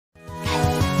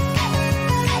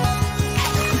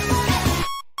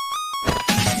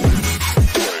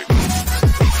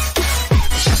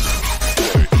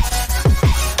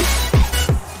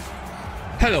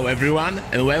everyone,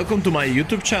 and welcome to my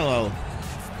YouTube channel.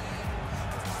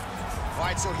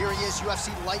 Alright, so here he is,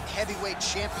 UFC light heavyweight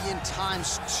champion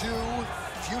 ×2,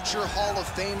 future Hall of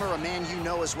Famer, a man you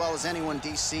know as well as anyone,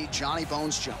 DC, Johnny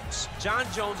Bones Jones. John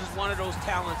Jones is one of those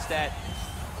talents that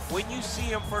when you see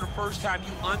him for the first time,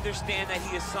 you understand that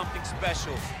he is something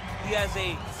special. He has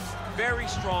a very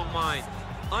strong mind,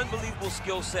 unbelievable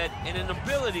skill set, and an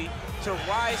ability to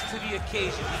rise to the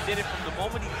occasion. He did it from the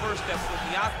moment he first stepped foot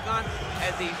in the octagon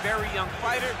as a very young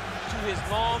fighter to his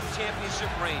long championship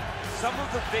reign. Some of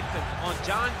the victims on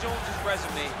John Jones'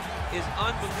 resume is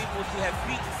unbelievable to have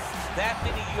beaten that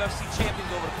many UFC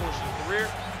champions over the course of his career.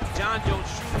 John Jones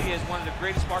truly is one of the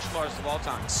greatest martial artists of all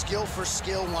time. Skill for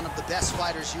skill, one of the best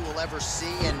fighters you will ever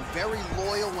see, and very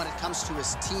loyal when it comes to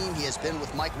his team. He has been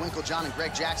with Mike Winkeljohn and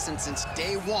Greg Jackson since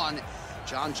day one.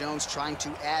 John Jones trying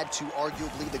to add to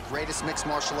arguably the greatest mixed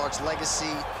martial arts legacy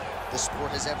the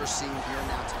sport has ever seen here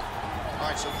now tonight. All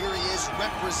right, so here he is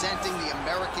representing the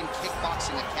American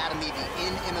Kickboxing Academy, the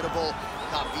inimitable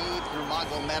Khabib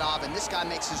Nurmagomedov, and this guy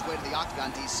makes his way to the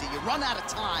octagon, DC. You run out of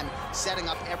time setting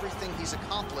up everything he's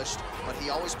accomplished, but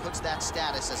he always puts that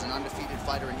status as an undefeated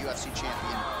fighter and UFC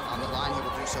champion on the line. He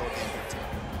will do so again here today.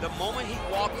 The moment he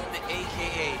walked in the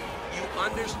AKA, you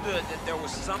understood that there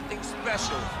was something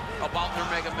special about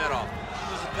Nurmagomedov.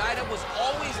 He was a guy that was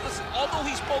always listening, although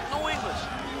he spoke no English.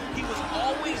 He was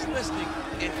always listening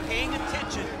and paying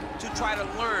attention to try to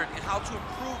learn and how to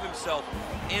improve himself.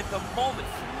 And the moment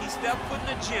he stepped foot in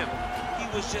the gym, he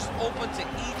was just open to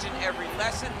each and every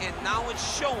lesson, and now it's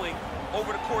showing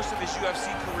over the course of his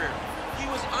UFC career. He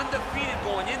was undefeated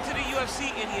going into the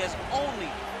UFC, and he has only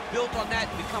built on that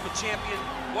to become a champion,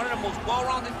 one of the most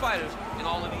well-rounded fighters in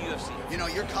all of the UFC. You know,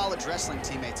 your college wrestling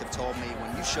teammates have told me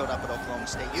when you showed up at Oklahoma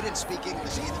State, you didn't speak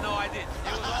English either. No, I didn't.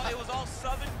 It was all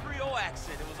Southern Creole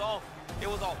accent. It was all,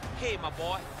 hey, my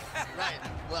boy. Right.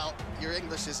 Well, your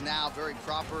English is now very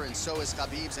proper, and so is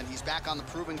Khabib's, and he's back on the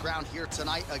proving ground here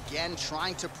tonight, again,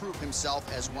 trying to prove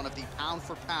himself as one of the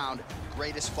pound-for-pound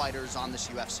greatest fighters on this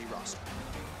UFC roster.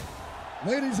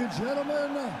 Ladies and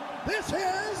gentlemen, this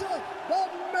is the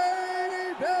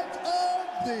main event of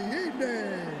the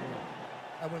evening.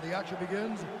 And when the action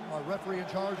begins, our referee in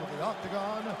charge of the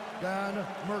octagon, Dan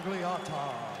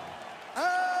Mergliata.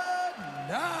 And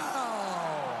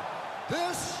now,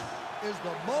 this is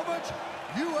the moment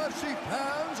UFC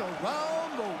fans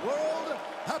around the world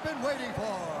have been waiting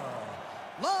for.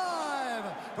 Live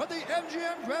from the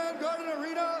MGM Grand Garden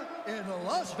Arena in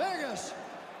Las Vegas.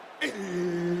 It's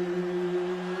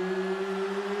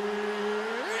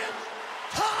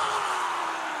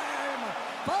time!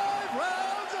 5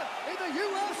 rounds in the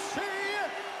UFC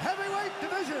heavyweight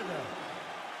division.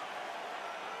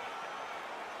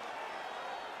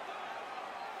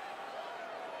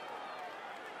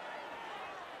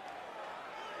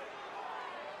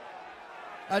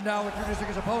 And now introducing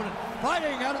his opponent,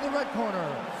 fighting out of the red corner.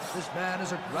 This man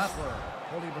is a grappler,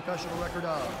 holding a professional record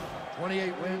of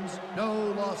 28 wins,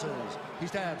 no losses. He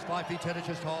stands 5 feet 10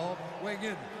 inches tall, weighing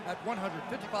in at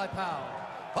 155 pounds.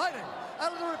 Fighting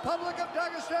out of the Republic of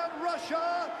Dagestan,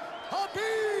 Russia,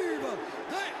 Khabib,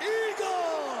 the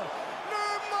Eagle,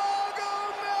 Nurmagomedov!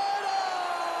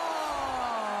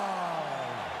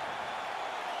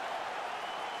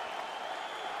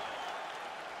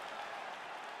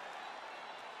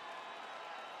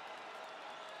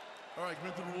 All right,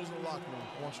 commit to the rules in the locker room.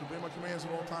 I want you to obey my commands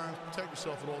at all times, protect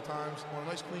yourself at all times. I want a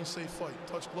nice, clean, safe fight.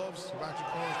 Touch gloves, back your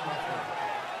corners, come out front.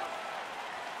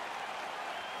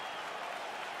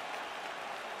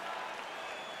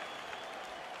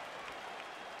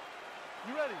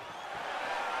 You ready?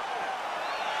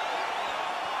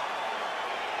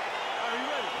 Are you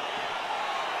ready?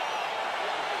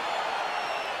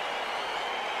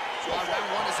 So our round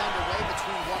one is underway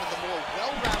between one of the more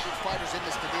well-rounded fighters in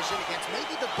this division against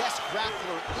maybe the best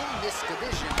grappler in this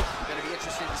division. Going to be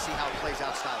interesting to see how it plays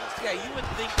out stylistically. Yeah, you would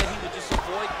think that he would just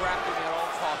avoid grappling at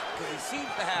all costs because he seems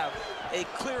to have a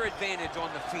clear advantage on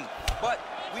the feet. But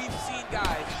we've seen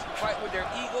guys fight with their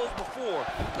egos before.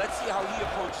 Let's see how he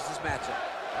approaches this matchup.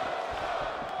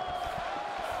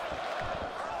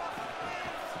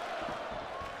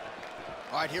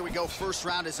 All right, here we go. First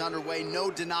round is underway.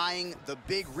 No denying the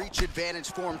big reach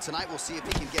advantage for him tonight. We'll see if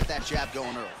he can get that jab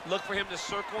going early. Look for him to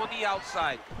circle on the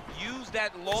outside. Use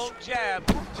that long jab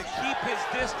to keep his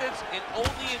distance and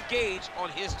only engage on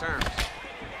his terms.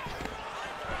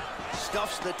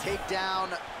 Stuffs the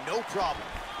takedown, no problem.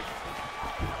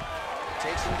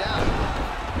 Takes him down.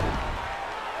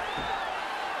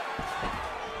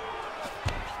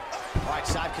 All right,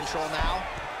 side control now.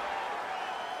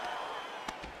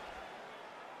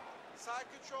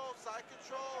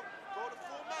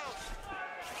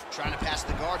 Trying to pass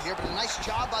the guard here, but a nice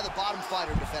job by the bottom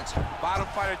fighter defensively. Bottom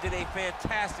fighter did a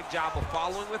fantastic job of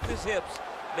following with his hips,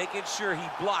 making sure he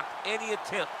blocked any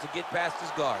attempt to get past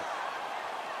his guard.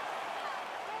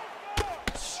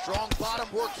 Strong bottom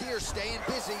work here, staying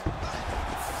busy.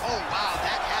 Oh, wow,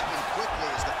 that happened quickly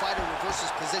as the fighter reverses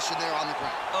position there on the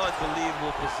ground.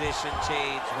 Unbelievable position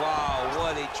change. Wow,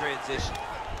 what a transition.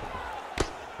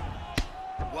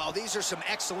 Well, these are some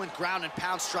excellent ground and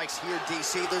pound strikes here,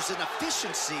 DC. There's an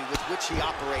efficiency with which he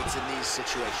operates in these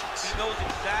situations. He knows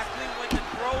exactly when to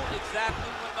throw,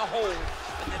 exactly when to hold,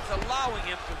 and it's allowing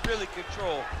him to really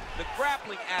control the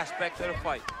grappling aspect of the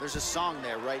fight. There's a song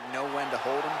there, right? Know when to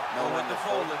hold him, know when to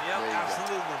fold him. Yep,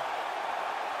 absolutely.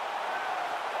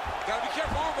 Gotta be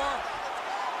careful, armbar.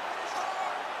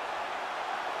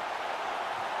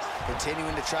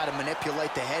 Continuing to try to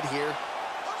manipulate the head here.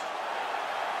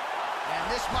 And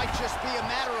this might just be a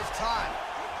matter of time.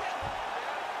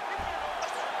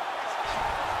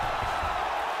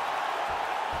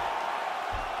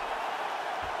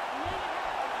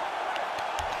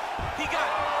 He got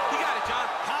it, John.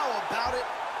 How about it?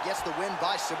 Gets the win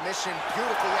by submission.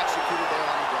 Beautifully executed there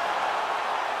on the ground.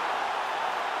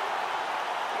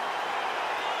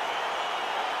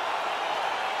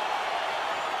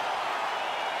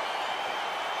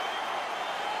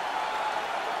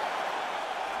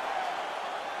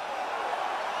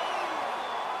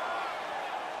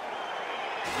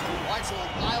 It's a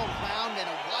wild round and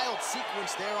a wild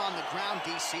sequence there on the ground.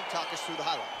 DC, talk us through the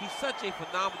highlight. He's such a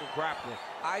phenomenal grappler.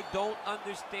 I don't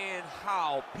understand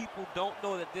how people don't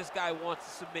know that this guy wants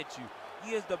to submit you.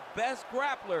 He is the best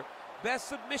grappler, best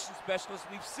submission specialist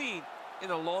we've seen in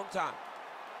a long time.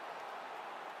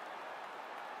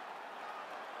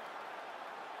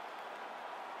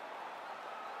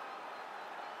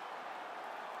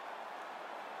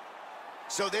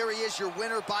 So there he is, your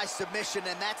winner by submission,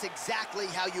 and that's exactly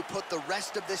how you put the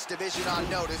rest of this division on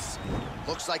notice.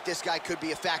 Looks like this guy could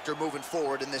be a factor moving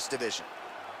forward in this division.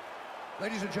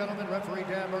 Ladies and gentlemen, referee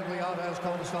Damme has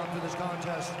called a stop to this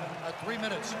contest at 3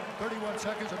 minutes, 31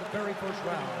 seconds of the very first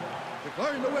round.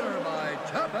 Declaring the winner by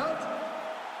tap out,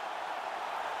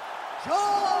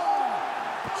 John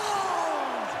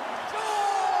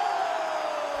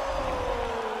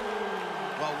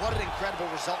Well, what an incredible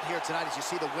result here tonight as you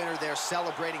see the winner there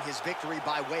celebrating his victory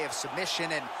by way of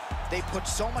submission, and they put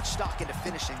so much stock into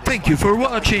finishing this. Thank you for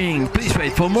watching. Please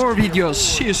wait for more videos.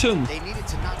 See you soon. They needed